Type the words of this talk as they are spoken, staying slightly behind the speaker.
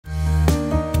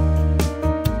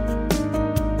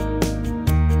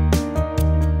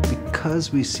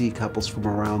because we see couples from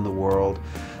around the world,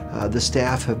 the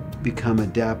staff have become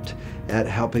adept at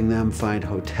helping them find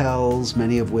hotels,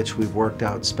 many of which we've worked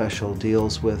out special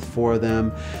deals with for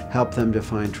them, help them to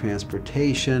find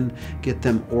transportation, get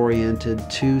them oriented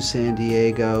to San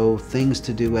Diego, things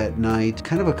to do at night,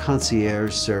 kind of a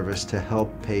concierge service to help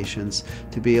patients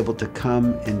to be able to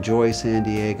come enjoy San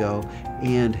Diego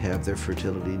and have their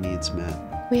fertility needs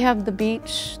met. We have the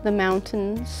beach, the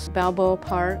mountains, Balboa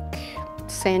Park,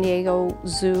 San Diego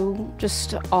Zoo.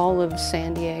 Just all of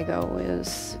San Diego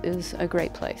is a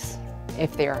great place.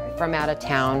 If they're from out of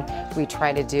town, we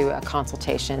try to do a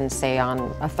consultation, say on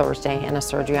a Thursday and a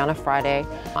surgery on a Friday.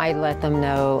 I let them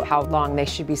know how long they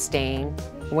should be staying,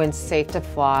 when's safe to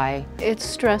fly. It's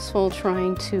stressful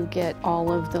trying to get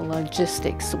all of the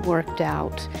logistics worked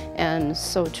out, and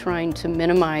so trying to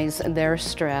minimize their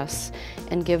stress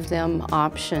and give them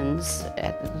options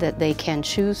that they can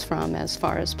choose from as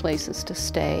far as places to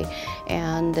stay,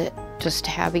 and just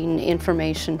having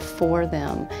information for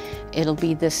them. It'll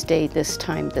be this date, this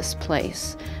time, this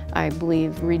place, I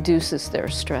believe reduces their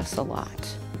stress a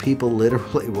lot. People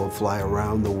literally will fly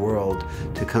around the world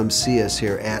to come see us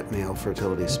here at Male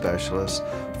Fertility Specialists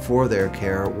for their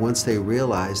care once they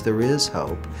realize there is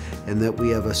hope and that we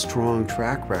have a strong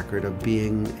track record of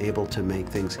being able to make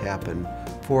things happen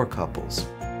for couples.